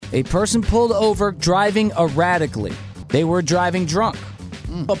A person pulled over driving erratically. They were driving drunk.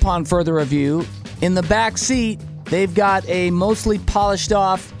 Upon further review, in the back seat, they've got a mostly polished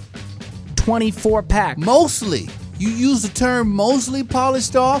off 24-pack. Mostly. You use the term mostly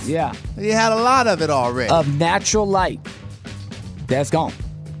polished off? Yeah. You had a lot of it already. Of natural light. That's gone.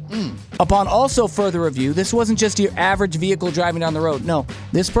 Upon also further review, this wasn't just your average vehicle driving down the road. No,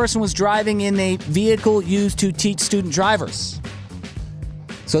 this person was driving in a vehicle used to teach student drivers.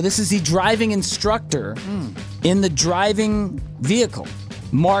 So this is the driving instructor in the driving vehicle.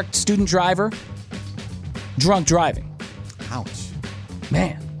 Marked student driver, drunk driving. Ouch.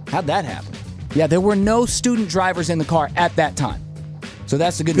 Man, how'd that happen? Yeah, there were no student drivers in the car at that time. So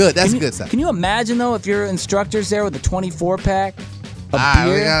that's a good Good, that's Can a you- good sign. Can you imagine, though, if your instructor's there with a 24-pack of All right,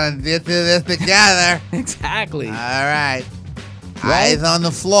 beer? we're going to get through this together. Exactly. All right. Right? Eyes on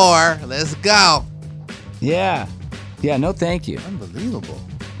the floor. Let's go. Yeah. Yeah, no thank you. Unbelievable.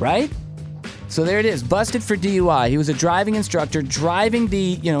 Right? So there it is. Busted for DUI. He was a driving instructor driving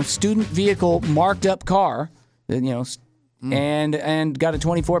the, student vehicle marked up car, and got a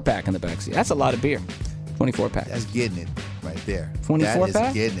 24-pack in the backseat. That's a lot of beer. 24-pack. That's getting it right there. 24 that pack?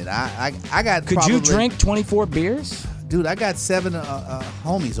 is getting it. I got Could probably, you drink 24 beers? Dude, I got 7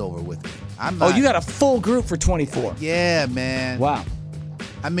 homies over with me. I'm not, Oh, you got a full group for 24. Yeah, man. Wow.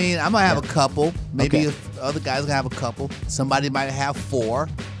 I mean, I'm going to have a couple. Maybe Okay. if other guys going to have a couple. Somebody might have 4.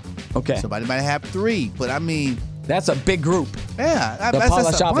 Okay. Somebody might have 3. But I mean, That's a big group. yeah. The that's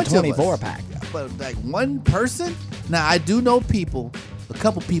polish off a bunch of us. 24-pack. Yeah, but like one person? Now, I do know people, a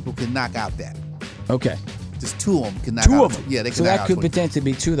couple people can knock out that. Okay. Just 2 of them can knock Two out. of them. Yeah, they can So knock that out could 20. potentially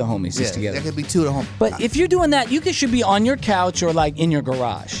be 2 of the homies just together. That could be 2 at home. But if you're doing that, you should be on your couch or like in your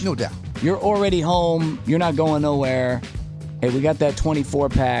garage. No doubt. You're already home. You're not going nowhere. Hey, we got that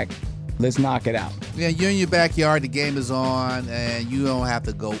 24-pack. Let's knock it out. Yeah, you're in your backyard, the game is on, and you don't have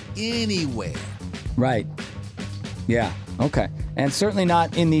to go anywhere. Right. Yeah. Okay. And certainly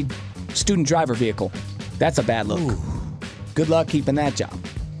not in the student driver vehicle. That's a bad look. Ooh. Good luck keeping that job.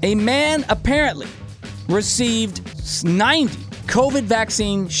 A man apparently received 90 COVID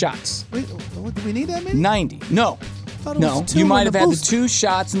vaccine shots. Wait, what, do we need that many? 90. No. thought it No. was 2 You in might the have had the booster. 2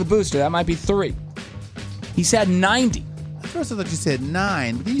 shots in the booster. That might be 3. He said 90. At first I thought you said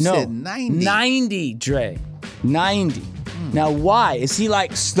 9, but then you No. said 90. 90, Dre. 90. Now, why? Is he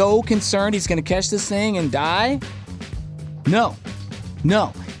like so concerned he's going to catch this thing and die? No.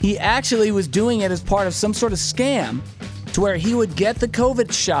 No. He actually was doing it as part of some sort of scam to where he would get the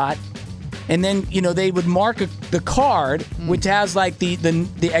COVID shot and then, they would mark the card, which has like the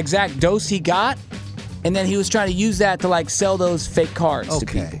exact dose he got. And then he was trying to use that to like sell those fake cards to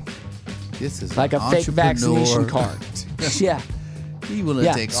Okay. people. This is Like an a fake entrepreneur. vaccination card. Yeah. He willing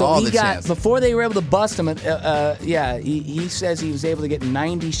to take so all he the got chances. before they were able to bust him. He says he was able to get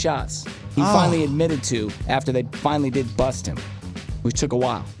 90 shots. He finally admitted to after they finally did bust him, which took a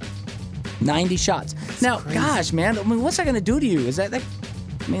while. 90 shots. Now, crazy. gosh, man, I mean, what's that going to do to you? Is that?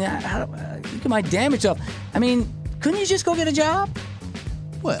 I mean, you might damage yourself. I mean, couldn't you just go get a job?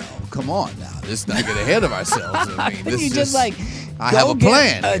 Well, come on now. Let's not get ahead of ourselves. I mean, Couldn't this you is just like I go have a get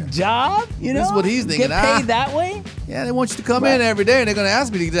plan. a here. job? You know, This is what he's thinking. Get paid that way. Yeah, they want you to come Right. in every day, and they're going to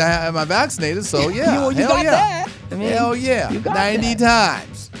ask me to have my vaccinated. So yeah, you hell got yeah, that. I mean, hell yeah, you got 90 that.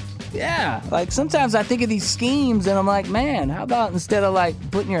 times. Yeah, like sometimes I think of these schemes and I'm like, man, how about instead of like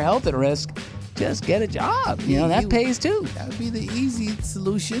putting your health at risk, just get a job? You know, that pays too. That would be the easy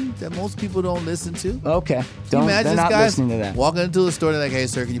solution that most people don't listen to. Okay, Can you don't. imagine They're this not guy listening to that. walking into a store, they're like, "Hey,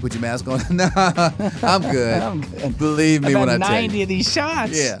 sir, can you put your mask on?" Nah, I'm good. I'm good. Believe me I when got I tell 90 you. of these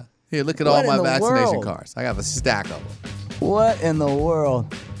shots. Yeah. Here, look at What all in my the vaccination world? cards. I got a stack of them. What in the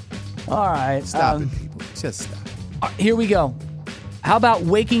world? All right, Stop it, people. Just stop. Here we go. How about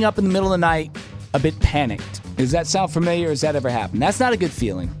waking up in the middle of the night a bit panicked? Does that sound familiar? Has that ever happened? That's not a good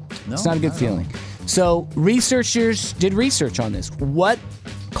feeling. No, it's not a good not at feeling. So researchers did research on this. What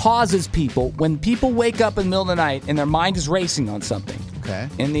causes people, when people wake up in the middle of the night and their mind is racing on something, Okay.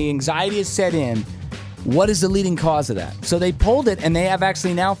 and the anxiety is set in, what is the leading cause of that? So they polled it, and they have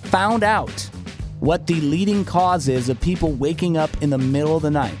actually now found out what the leading cause is of people waking up in the middle of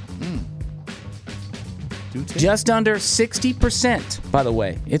the night. Do take. Just under 60%, by the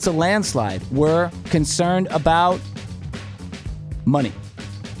way, it's a landslide, were concerned about money.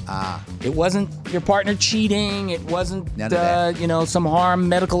 It wasn't your partner cheating. It wasn't, None of that. some harm,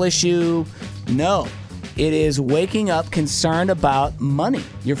 medical issue. No, it is waking up concerned about money.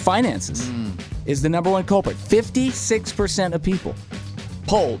 Your finances is the number one culprit. 56% of people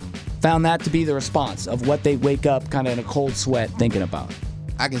polled found that to be the response of what they wake up kind of in a cold sweat thinking about.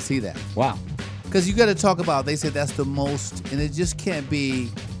 I can see that. Wow. Because you got to talk about, they said that's the most, and it just can't be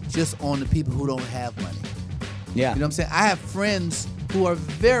just on the people who don't have money. Yeah. You know what I'm saying? I have friends who are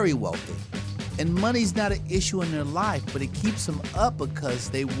very wealthy, and money's not an issue in their life, but it keeps them up because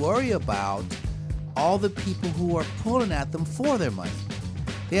they worry about all the people who are pulling at them for their money.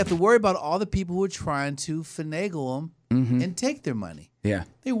 They have to worry about all the people who are trying to finagle them and take their money. Yeah.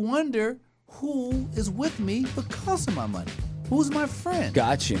 They wonder who is with me because of my money. Who's my friend?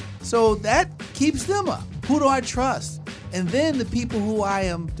 Got you. So that keeps them up. Who do I trust? And then the people who I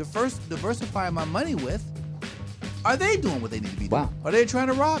am diversifying my money with, are they doing what they need to be doing? Wow. Are they trying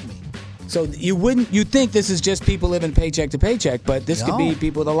to rob me? So you think this is just people living paycheck to paycheck, but this could be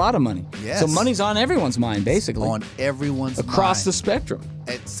people with a lot of money. Yes. So money's on everyone's mind, basically. On everyone's across mind the spectrum.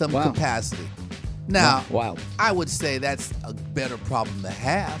 at some capacity. Now, Wow. I would say that's a better problem to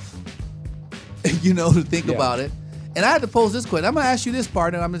have, to think about it. And I had to pose this question. I'm going to ask you this,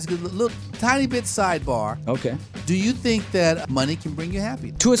 partner. I'm just going to look tiny bit sidebar. Okay. Do you think that money can bring you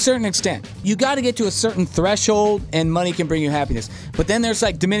happiness? To a certain extent. You got to get to a certain threshold and money can bring you happiness. But then there's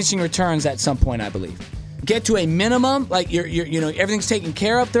like diminishing returns at some point, I believe. Get to a minimum, like you're everything's taken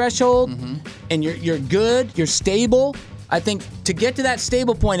care of threshold and you're good, you're stable. I think to get to that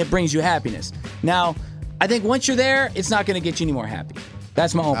stable point, it brings you happiness. Now, I think once you're there, it's not going to get you any more happy.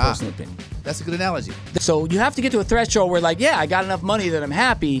 That's my own personal opinion. That's a good analogy. So you have to get to a threshold where, like, yeah, I got enough money that I'm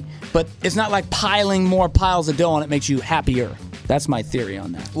happy, but it's not like piling more piles of dough and it makes you happier. That's my theory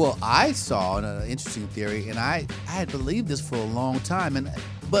on that. Well, I saw an interesting theory, and I had believed this for a long time.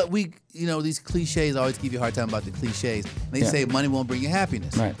 But we, these cliches always give you a hard time about the cliches. And they say money won't bring you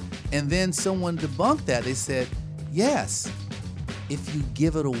happiness. Right. And then someone debunked that. They said, yes, if you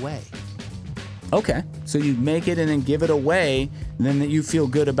give it away. Okay. So you make it and then give it away, and then you feel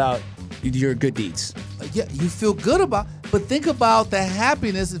good about your good deeds. Yeah, you feel good about, but think about the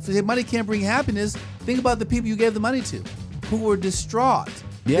happiness. If money can't bring happiness, think about the people you gave the money to, who were distraught.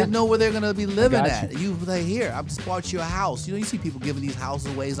 Yeah. Didn't know where they're going to be living got at. You like, here, I've just bought you a house. You see people giving these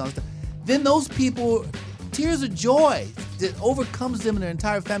houses away and all that stuff. Then those people, tears of joy that overcomes them and their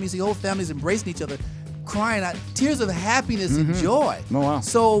entire family. You see whole families embracing each other, crying out, tears of happiness and joy. Oh, wow.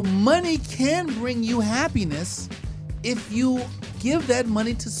 So money can bring you happiness if you give that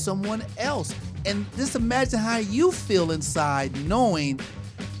money to someone else. And just imagine how you feel inside knowing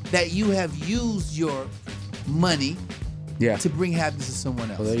that you have used your money to bring happiness to someone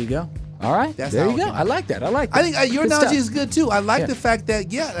else. Well, there you go. All right. That's there how you go. I feel. I like that. I think your Good analogy stuff. is good too. I like the fact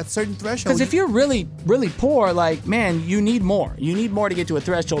that, at a certain threshold. Because if you're really, really poor, like, man, you need more. You need more to get to a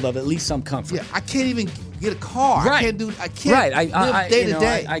threshold of at least some comfort. Yeah, I can't even get a car. Right. I can't live day to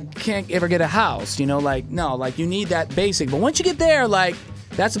day. I can't ever get a house, you need that basic. But once you get there, like,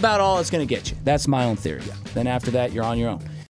 that's about all it's going to get you. That's my own theory. Yeah. Then after that, you're on your own.